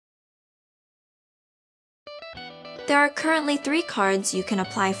There are currently 3 cards you can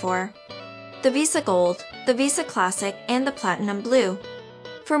apply for: the Visa Gold, the Visa Classic, and the Platinum Blue.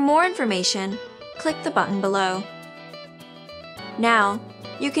 For more information, click the button below. Now,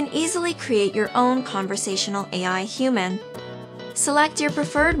 you can easily create your own conversational AI human. Select your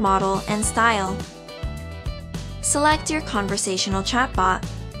preferred model and style. Select your conversational chatbot,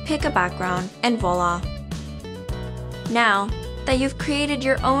 pick a background, and voila! Now that you've created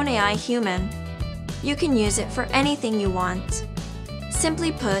your own AI human, you can use it for anything you want.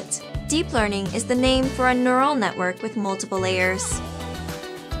 Simply put, deep learning is the name for a neural network with multiple layers.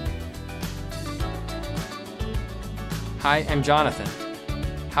 Hi, I'm Jonathan.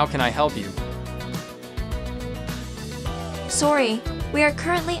 How can I help you? Sorry, we are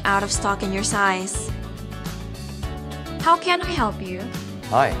currently out of stock in your size. How can I help you?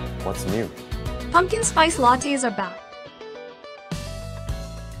 Hi, what's new? Pumpkin spice lattes are back.